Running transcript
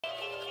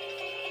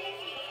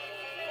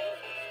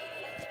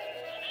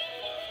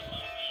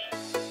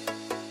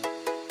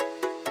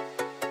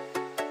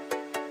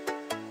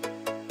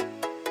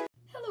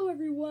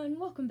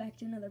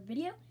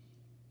video,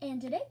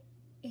 and today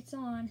it's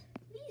on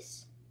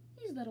these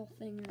little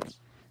things.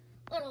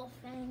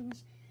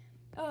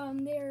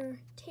 They're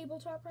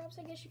tabletop props,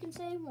 I guess you can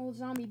say. Well,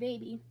 zombie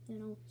baby, you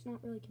know, it's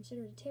not really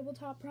considered a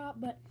tabletop prop,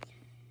 but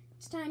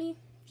it's tiny,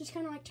 just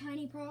kind of like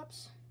tiny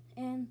props.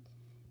 And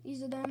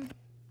these are them.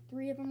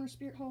 3 of them are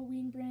Spirit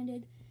Halloween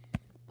branded.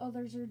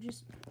 Others are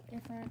just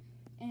different.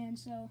 And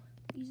so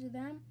these are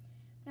them.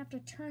 I have to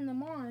turn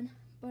them on,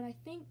 but I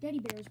think Teddy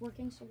Bear is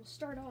working, so we'll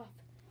start off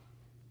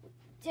with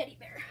Teddy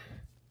Bear.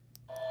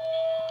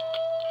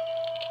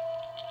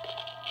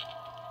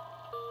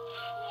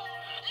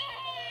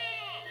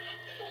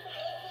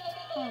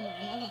 Oh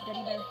man, I love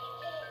Teddy Bear.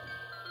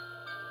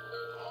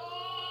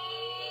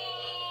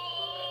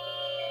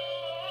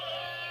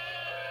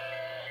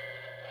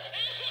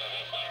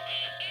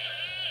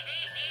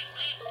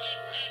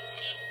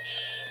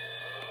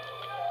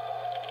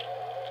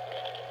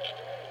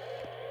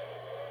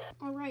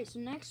 Alright, so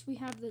next we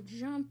have the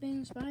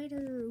jumping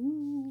spider.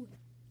 Ooh.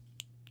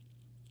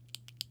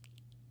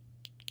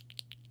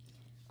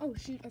 Oh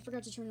shoot, I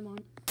forgot to turn him on.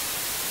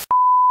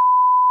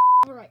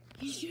 Alright,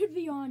 he should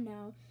be on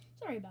now.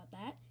 Sorry about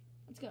that.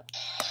 Let's go.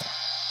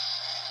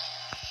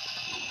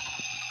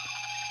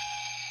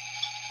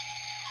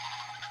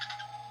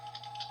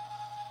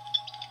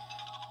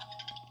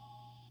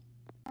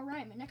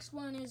 Alright, my next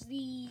one is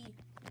the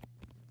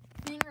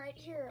thing right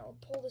here. I'll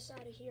pull this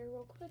out of here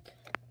real quick.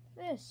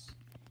 This.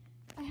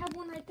 I have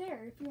one right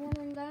there. If you're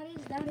wondering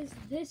what that is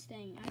this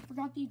thing. I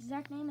forgot the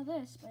exact name of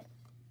this, but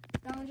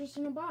that one's just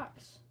in a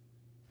box.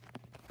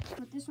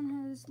 But this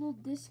one has little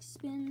disc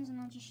spins,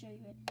 and I'll just show you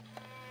it.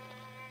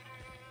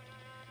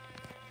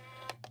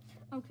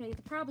 Okay,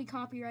 probably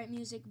copyright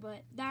music,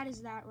 but that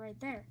is that right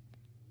there.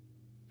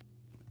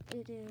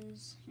 It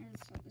is, here,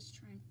 let's let this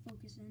try and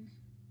focus in.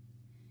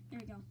 There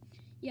we go.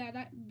 Yeah,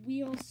 that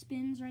wheel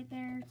spins right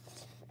there.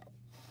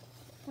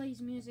 Plays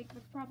music,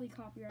 but probably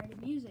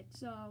copyrighted music,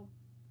 so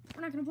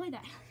we're not gonna play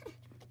that.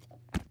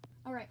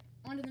 Alright,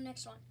 on to the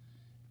next one.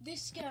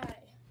 This guy.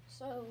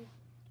 So,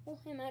 pull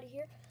him out of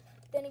here.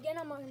 Then again,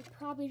 I'm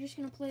probably just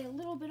gonna play a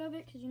little bit of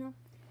it, because, you know,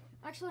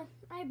 actually,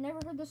 I have never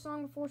heard this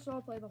song before, so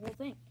I'll play the whole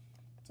thing.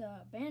 It's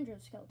a banjo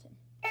skeleton.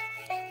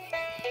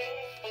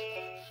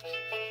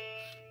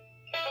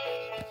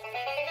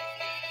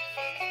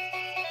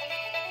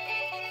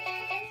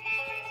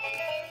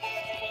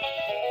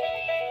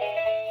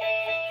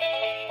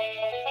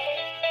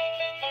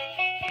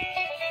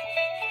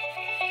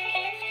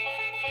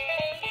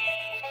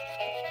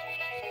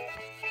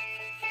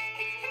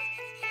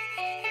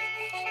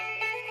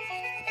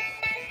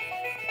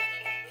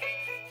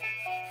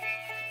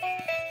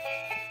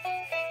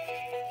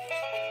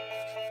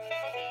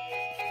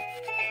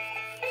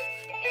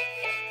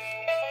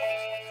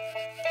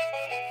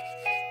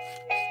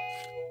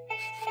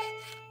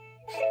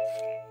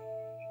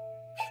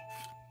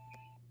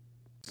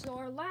 So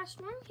our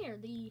last one here,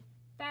 the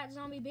fat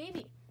zombie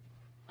baby.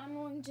 I'm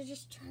going to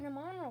just turn him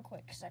on real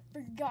quick because I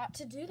forgot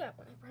to do that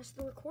when I pressed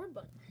the record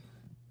button.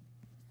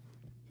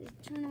 His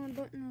turn on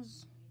button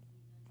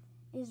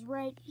is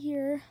right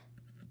here.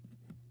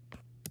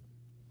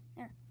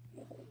 There.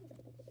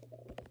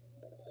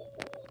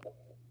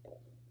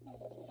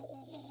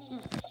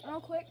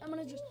 Real quick, I'm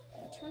going to just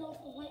turn off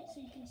the light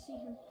so you can see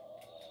him.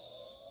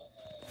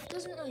 It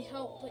doesn't really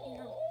help, but you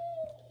know,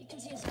 you can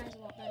see his eyes a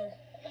lot better.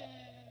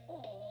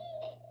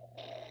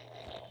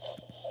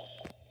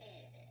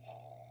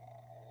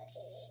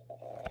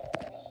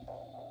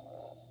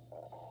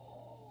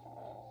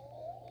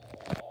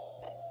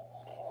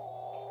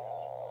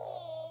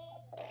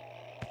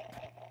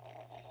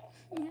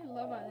 I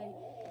love how they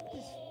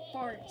just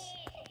farts.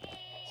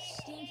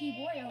 Stinky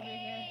boy over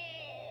here.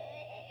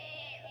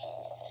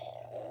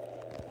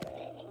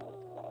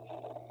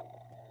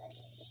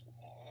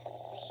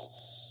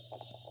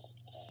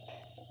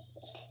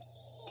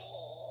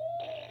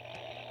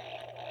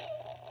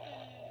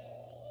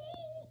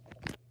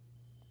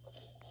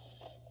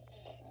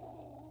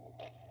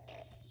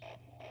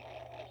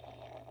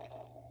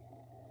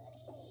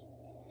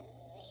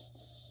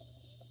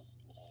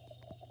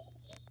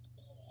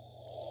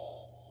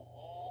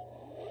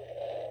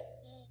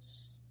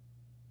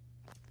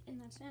 And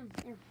that's him.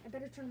 Here, I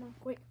better turn him off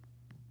quick.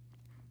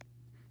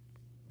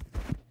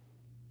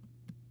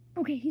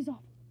 Okay, he's off.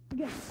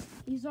 Good.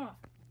 He's off.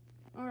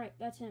 Alright,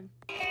 that's him.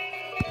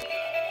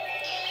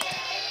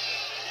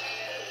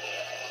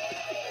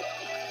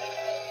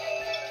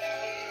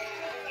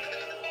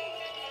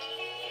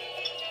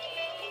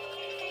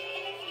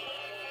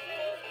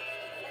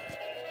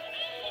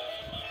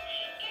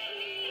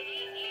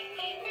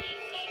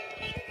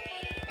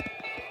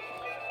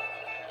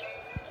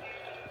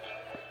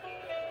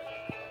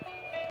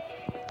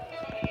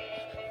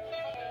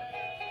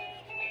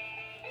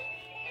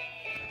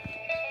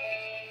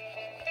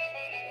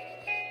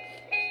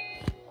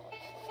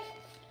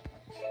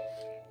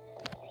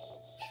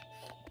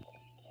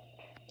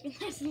 And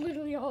that's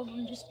literally all of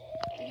them just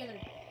together.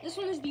 This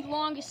one is the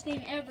longest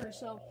thing ever,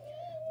 so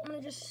I'm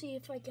gonna just see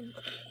if I can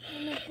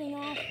turn that thing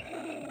off.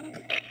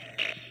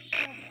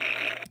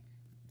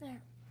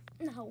 There.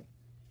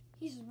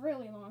 He's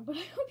really long, but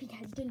I hope you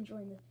guys did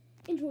enjoy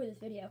this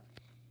video.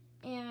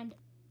 And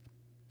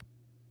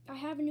I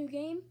have a new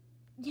game.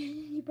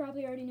 You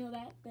probably already know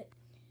that, but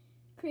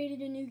created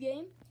a new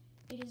game.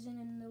 It is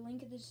in the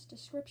link of this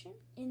description.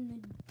 In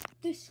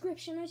the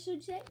description, I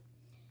should say.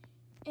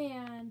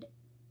 And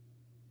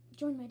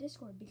join my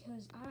Discord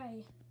because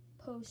I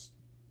post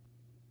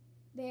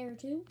there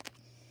too.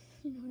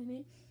 You know what I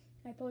mean?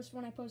 I post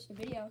when I post a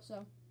video,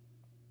 so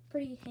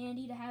pretty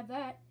handy to have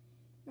that.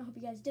 I hope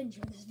you guys did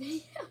enjoy this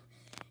video.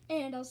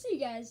 And I'll see you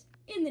guys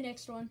in the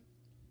next one.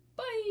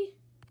 Bye!